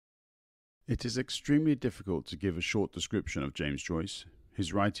It is extremely difficult to give a short description of James Joyce,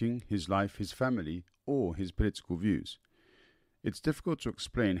 his writing, his life, his family, or his political views. It's difficult to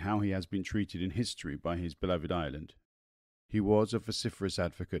explain how he has been treated in history by his beloved Ireland. He was a vociferous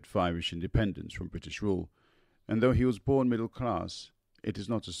advocate for Irish independence from British rule, and though he was born middle class, it is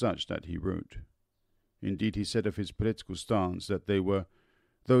not as such that he wrote. Indeed, he said of his political stance that they were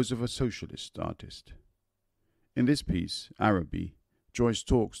those of a socialist artist. In this piece, Araby, Joyce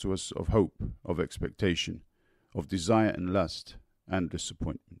talks to us of hope, of expectation, of desire and lust, and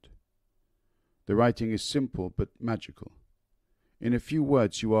disappointment. The writing is simple but magical. In a few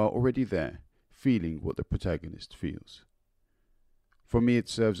words you are already there, feeling what the protagonist feels. For me it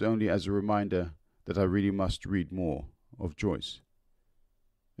serves only as a reminder that I really must read more of Joyce.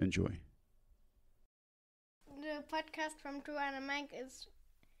 Enjoy. The podcast from Nora and Mike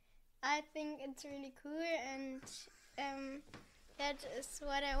I think it's really cool, and that is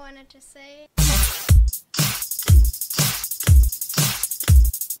what I wanted to say.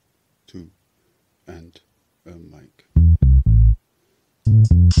 2 and a mic.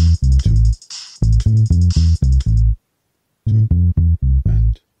 2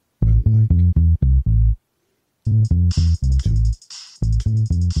 and a mic. 2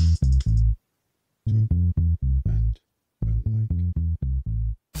 and a mic.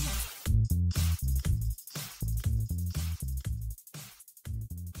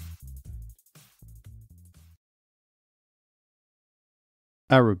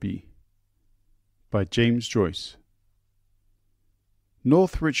 Araby by James Joyce.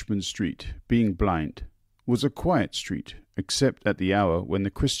 North Richmond Street, being blind, was a quiet street except at the hour when the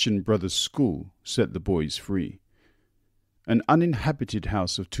Christian Brothers' School set the boys free. An uninhabited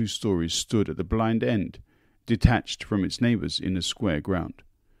house of 2 stories stood at the blind end, detached from its neighbours in a square ground.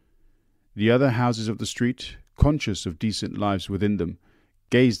 The other houses of the street, conscious of decent lives within them,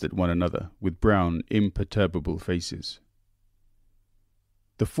 gazed at one another with brown, imperturbable faces.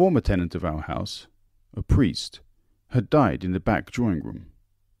 The former tenant of our house, a priest, had died in the back drawing-room.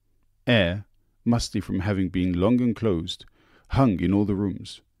 Air, musty from having been long enclosed, hung in all the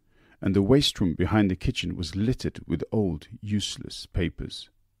rooms, and the waste-room behind the kitchen was littered with old, useless papers.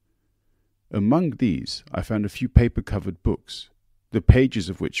 Among these I found a few paper-covered books, the pages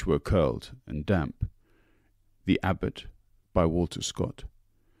of which were curled and damp. The Abbot, by Walter Scott,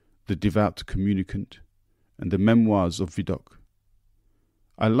 The Devout Communicant, and the Memoirs of Vidocq.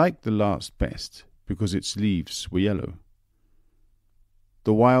 I liked the last best, because its leaves were yellow.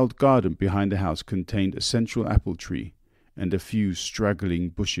 The wild garden behind the house contained a central apple tree and a few straggling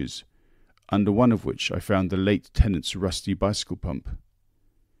bushes, under one of which I found the late tenant's rusty bicycle pump.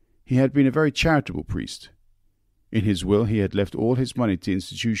 He had been a very charitable priest. In his will he had left all his money to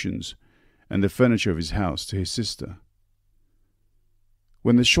institutions, and the furniture of his house to his sister.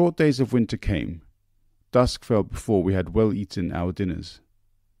 When the short days of winter came, dusk fell before we had well eaten our dinners.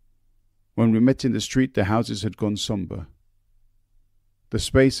 When we met in the street, the houses had gone sombre. The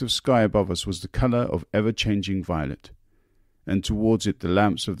space of sky above us was the colour of ever-changing violet, and towards it the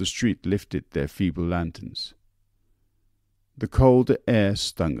lamps of the street lifted their feeble lanterns. The cold air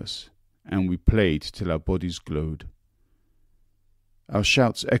stung us, and we played till our bodies glowed. Our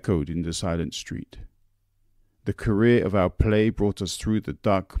shouts echoed in the silent street. The career of our play brought us through the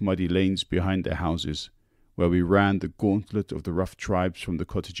dark, muddy lanes behind the houses, where we ran the gauntlet of the rough tribes from the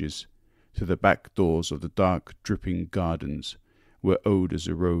cottages, to the back doors of the dark, dripping gardens, where odours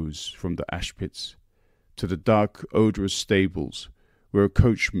arose from the ash-pits, to the dark, odorous stables, where a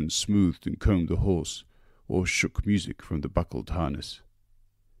coachman smoothed and combed the horse, or shook music from the buckled harness.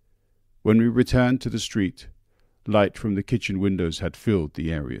 When we returned to the street, light from the kitchen windows had filled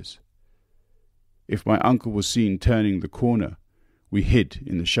the areas. If my uncle was seen turning the corner, we hid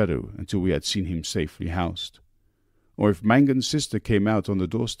in the shadow until we had seen him safely housed. Or if Mangan's sister came out on the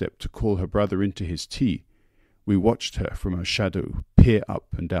doorstep to call her brother into his tea, we watched her from our shadow peer up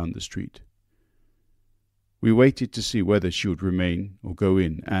and down the street. We waited to see whether she would remain or go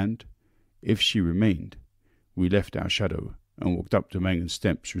in, and, if she remained, we left our shadow and walked up to Mangan's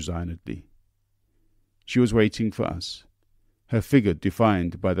steps resignedly. She was waiting for us, her figure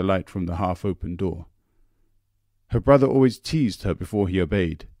defined by the light from the half-open door. Her brother always teased her before he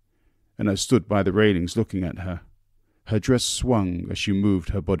obeyed, and I stood by the railings looking at her. Her dress swung as she moved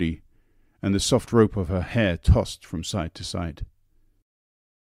her body, and the soft rope of her hair tossed from side to side.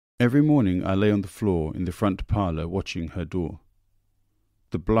 Every morning I lay on the floor in the front parlour watching her door.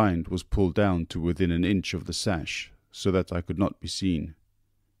 The blind was pulled down to within an inch of the sash, so that I could not be seen.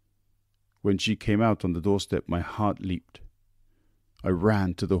 When she came out on the doorstep, my heart leaped. I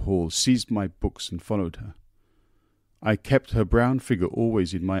ran to the hall, seized my books, and followed her. I kept her brown figure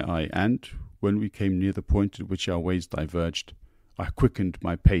always in my eye, and, when we came near the point at which our ways diverged, I quickened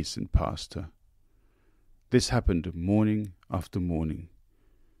my pace and passed her. This happened morning after morning.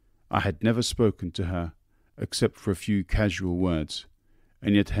 I had never spoken to her, except for a few casual words,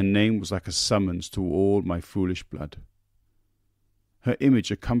 and yet her name was like a summons to all my foolish blood. Her image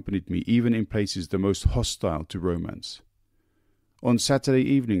accompanied me even in places the most hostile to romance. On Saturday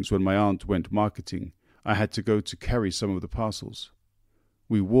evenings, when my aunt went marketing, I had to go to carry some of the parcels.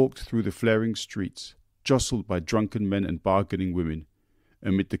 We walked through the flaring streets, jostled by drunken men and bargaining women,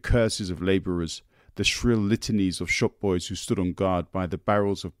 amid the curses of labourers, the shrill litanies of shop-boys who stood on guard by the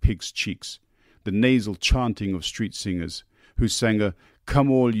barrels of pigs' cheeks, the nasal chanting of street singers, who sang a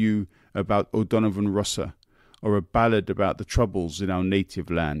 "Come all you" about O'Donovan Rossa, or a ballad about the troubles in our native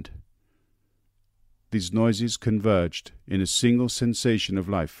land. These noises converged in a single sensation of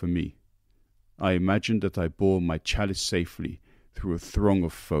life for me. I imagined that I bore my chalice safely through a throng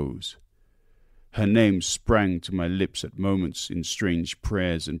of foes. Her name sprang to my lips at moments in strange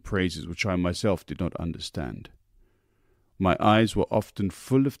prayers and praises which I myself did not understand. My eyes were often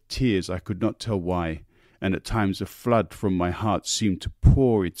full of tears, I could not tell why, and at times a flood from my heart seemed to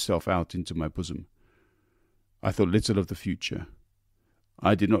pour itself out into my bosom. I thought little of the future.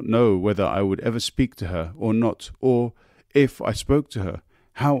 I did not know whether I would ever speak to her or not, or, if I spoke to her,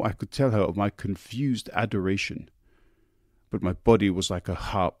 how I could tell her of my confused adoration. But my body was like a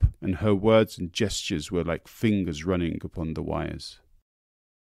harp, and her words and gestures were like fingers running upon the wires.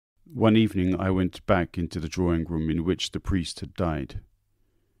 One evening I went back into the drawing-room in which the priest had died.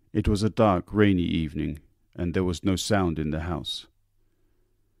 It was a dark, rainy evening, and there was no sound in the house.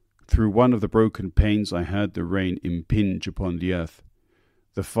 Through one of the broken panes I heard the rain impinge upon the earth,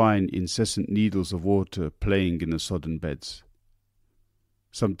 the fine, incessant needles of water playing in the sodden beds.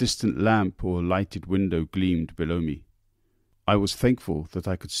 Some distant lamp or lighted window gleamed below me. I was thankful that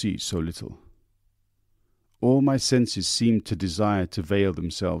I could see so little. All my senses seemed to desire to veil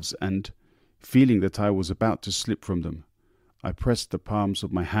themselves, and, feeling that I was about to slip from them, I pressed the palms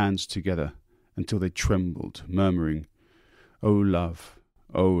of my hands together until they trembled, murmuring, "O love,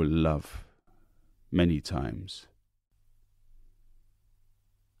 O love," many times.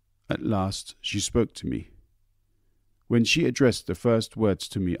 At last she spoke to me. When she addressed the first words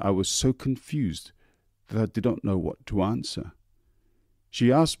to me, I was so confused that I did not know what to answer. She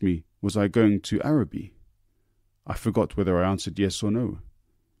asked me, was I going to Araby? I forgot whether I answered yes or no.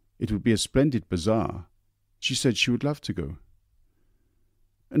 It would be a splendid bazaar. She said she would love to go.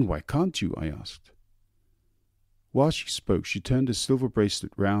 "And why can't you?" I asked. While she spoke, she turned a silver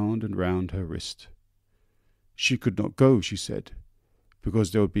bracelet round and round her wrist. She could not go, she said,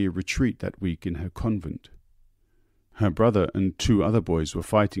 because there would be a retreat that week in her convent. Her brother and 2 other boys were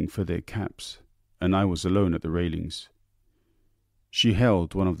fighting for their caps, and I was alone at the railings. She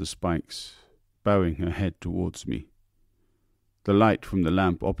held one of the spikes, bowing her head towards me. The light from the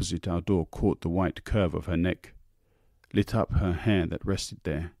lamp opposite our door caught the white curve of her neck, lit up her hair that rested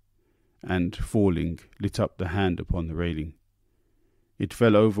there, and, falling, lit up the hand upon the railing. It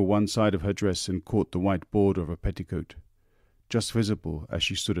fell over one side of her dress and caught the white border of her petticoat, just visible as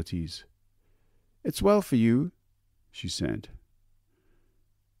she stood at ease. "It's well for you," she said.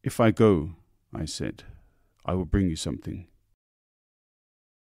 "If I go," I said, "I will bring you something."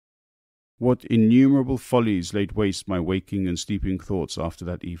 What innumerable follies laid waste my waking and sleeping thoughts after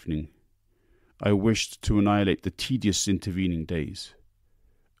that evening. I wished to annihilate the tedious intervening days.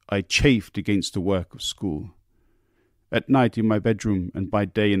 I chafed against the work of school. At night in my bedroom and by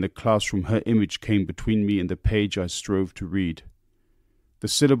day in the classroom, her image came between me and the page I strove to read. The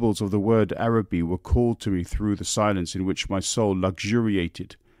syllables of the word Araby were called to me through the silence in which my soul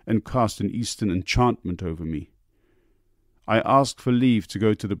luxuriated and cast an Eastern enchantment over me. I asked for leave to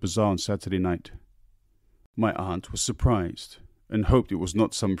go to the bazaar on Saturday night. My aunt was surprised and hoped it was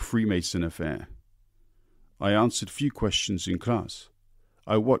not some Freemason affair. I answered few questions in class.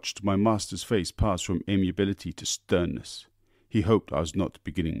 I watched my master's face pass from amiability to sternness. He hoped I was not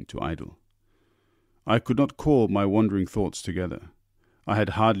beginning to idle. I could not call my wandering thoughts together. I had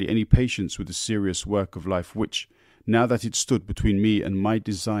hardly any patience with the serious work of life which, now that it stood between me and my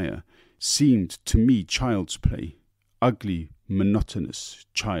desire, seemed to me child's play, ugly, monotonous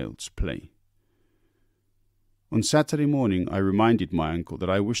child's play. On Saturday morning I reminded my uncle that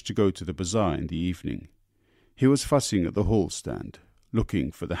I wished to go to the bazaar in the evening. He was fussing at the hall stand,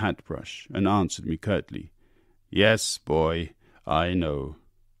 looking for the hat-brush, and answered me curtly, "Yes, boy, I know."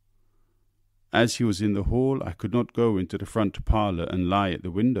 As he was in the hall, I could not go into the front parlour and lie at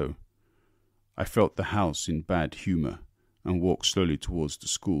the window. I felt the house in bad humour, and walked slowly towards the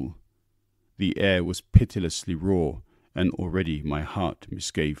school. The air was pitilessly raw, and already my heart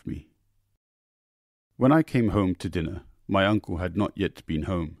misgave me. When I came home to dinner, my uncle had not yet been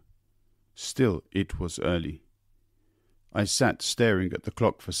home. Still, it was early. I sat staring at the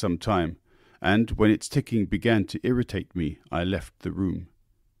clock for some time, and when its ticking began to irritate me, I left the room.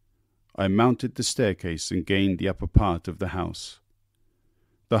 I mounted the staircase and gained the upper part of the house.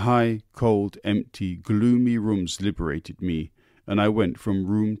 The high, cold, empty, gloomy rooms liberated me, and I went from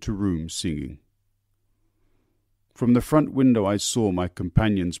room to room singing. From the front window I saw my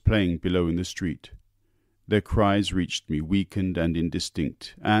companions playing below in the street. Their cries reached me weakened and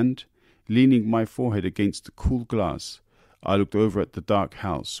indistinct, and, leaning my forehead against the cool glass, I looked over at the dark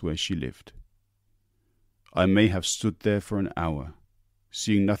house where she lived. I may have stood there for an hour,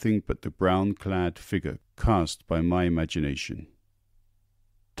 seeing nothing but the brown-clad figure cast by my imagination,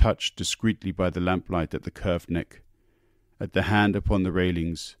 touched discreetly by the lamplight at the curved neck, at the hand upon the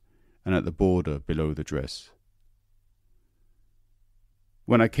railings, and at the border below the dress.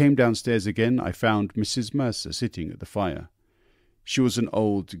 When I came downstairs again, I found Mrs. Mercer sitting at the fire. She was an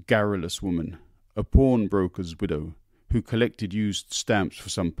old, garrulous woman, a pawnbroker's widow, who collected used stamps for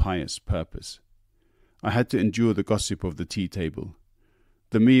some pious purpose. I had to endure the gossip of the tea-table.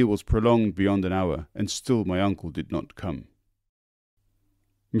 The meal was prolonged beyond an hour, and still my uncle did not come.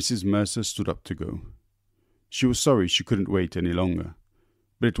 Mrs. Mercer stood up to go. She was sorry she couldn't wait any longer,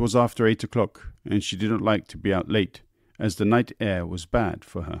 but it was after 8 o'clock, and she did not like to be out late, as the night air was bad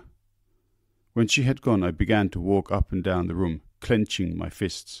for her. When she had gone, I began to walk up and down the room, clenching my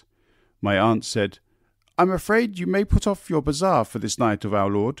fists. My aunt said, "I'm afraid you may put off your bazaar for this night of our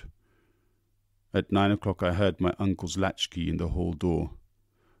Lord." At 9 o'clock I heard my uncle's latchkey in the hall door.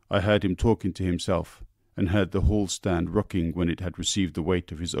 I heard him talking to himself, and heard the hall stand rocking when it had received the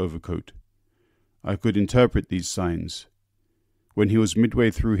weight of his overcoat. I could interpret these signs. When he was midway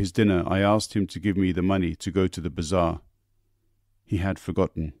through his dinner, I asked him to give me the money to go to the bazaar. He had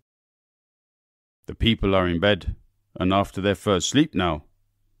forgotten. "The people are in bed, and after their first sleep now,"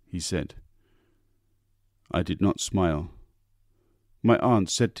 he said. I did not smile. My aunt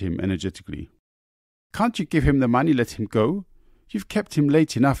said to him energetically, "Can't you give him the money, let him go? You've kept him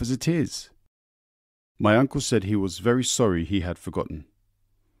late enough as it is." My uncle said he was very sorry he had forgotten.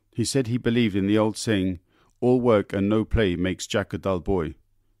 He said he believed in the old saying, "All work and no play makes Jack a dull boy."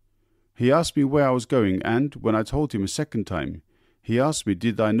 He asked me where I was going, and, when I told him a second time, he asked me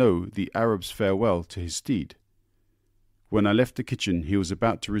did I know the Arab's farewell to his steed. When I left the kitchen, he was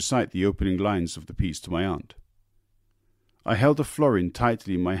about to recite the opening lines of the piece to my aunt. I held a florin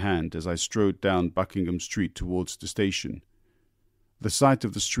tightly in my hand as I strode down Buckingham Street towards the station. The sight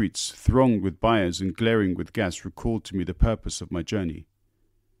of the streets, thronged with buyers and glaring with gas, recalled to me the purpose of my journey.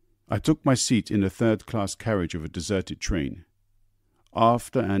 I took my seat in a third-class carriage of a deserted train.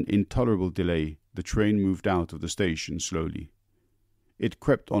 After an intolerable delay, the train moved out of the station slowly. It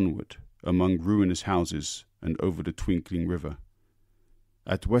crept onward, among ruinous houses and over the twinkling river.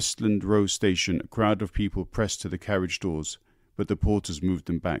 At Westland Row Station, a crowd of people pressed to the carriage doors, but the porters moved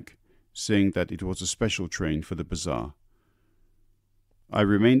them back, saying that it was a special train for the bazaar. I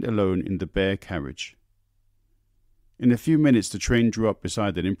remained alone in the bare carriage. In a few minutes the train drew up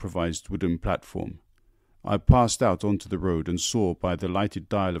beside an improvised wooden platform. I passed out onto the road and saw by the lighted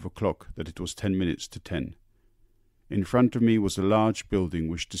dial of a clock that it was 10 minutes to 10. In front of me was a large building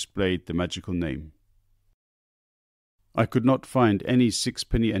which displayed the magical name. I could not find any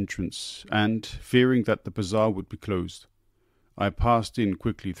sixpenny entrance, and, fearing that the bazaar would be closed, I passed in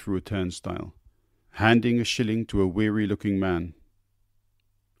quickly through a turnstile, handing a shilling to a weary-looking man.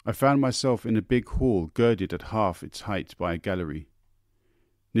 I found myself in a big hall girded at half its height by a gallery.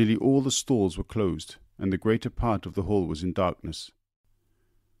 Nearly all the stalls were closed, and the greater part of the hall was in darkness.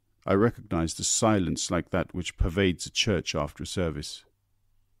 I recognized a silence like that which pervades a church after a service.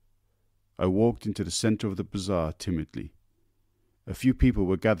 I walked into the centre of the bazaar timidly. A few people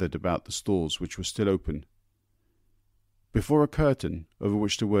were gathered about the stalls which were still open. Before a curtain, over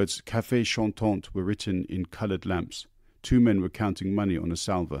which the words Café Chantant were written in coloured lamps, 2 men were counting money on a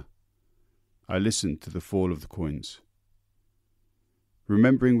salver. I listened to the fall of the coins.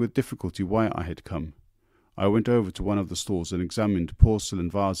 Remembering with difficulty why I had come, I went over to one of the stalls and examined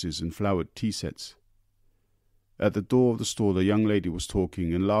porcelain vases and flowered tea sets. At the door of the stall a young lady was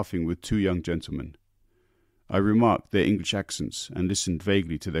talking and laughing with 2 young gentlemen. I remarked their English accents and listened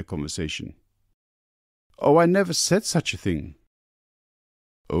vaguely to their conversation. "Oh, I never said such a thing."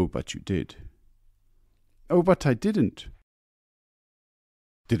 "Oh, but you did." "Oh, but I didn't."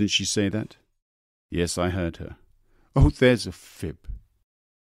 "Didn't she say that?" "Yes, I heard her." "Oh, there's a fib."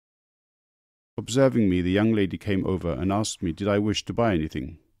 Observing me, the young lady came over and asked me did I wish to buy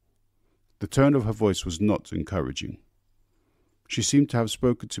anything. The tone of her voice was not encouraging. She seemed to have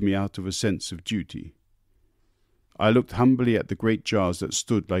spoken to me out of a sense of duty. I looked humbly at the great jars that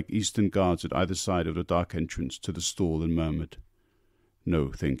stood like Eastern guards at either side of the dark entrance to the stall and murmured,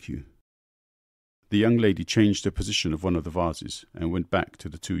 "No, thank you." The young lady changed the position of one of the vases and went back to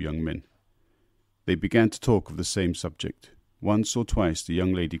the two young men. They began to talk of the same subject. Once or twice the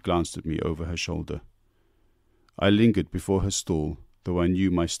young lady glanced at me over her shoulder. I lingered before her stall, though I knew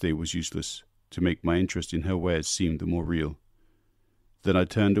my stay was useless, to make my interest in her wares seem the more real. Then I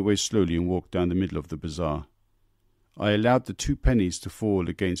turned away slowly and walked down the middle of the bazaar. I allowed the 2 pennies to fall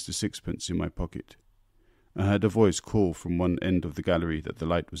against the 6pence in my pocket. I heard a voice call from one end of the gallery that the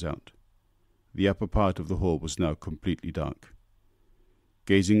light was out. The upper part of the hall was now completely dark.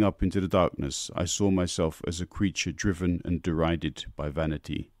 Gazing up into the darkness, I saw myself as a creature driven and derided by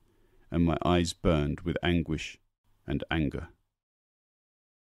vanity, and my eyes burned with anguish and anger.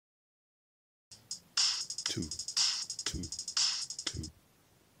 2, 2, 2,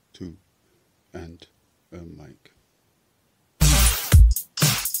 2, and a mic.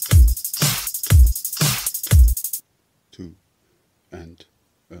 2, and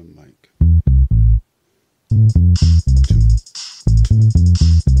a mic.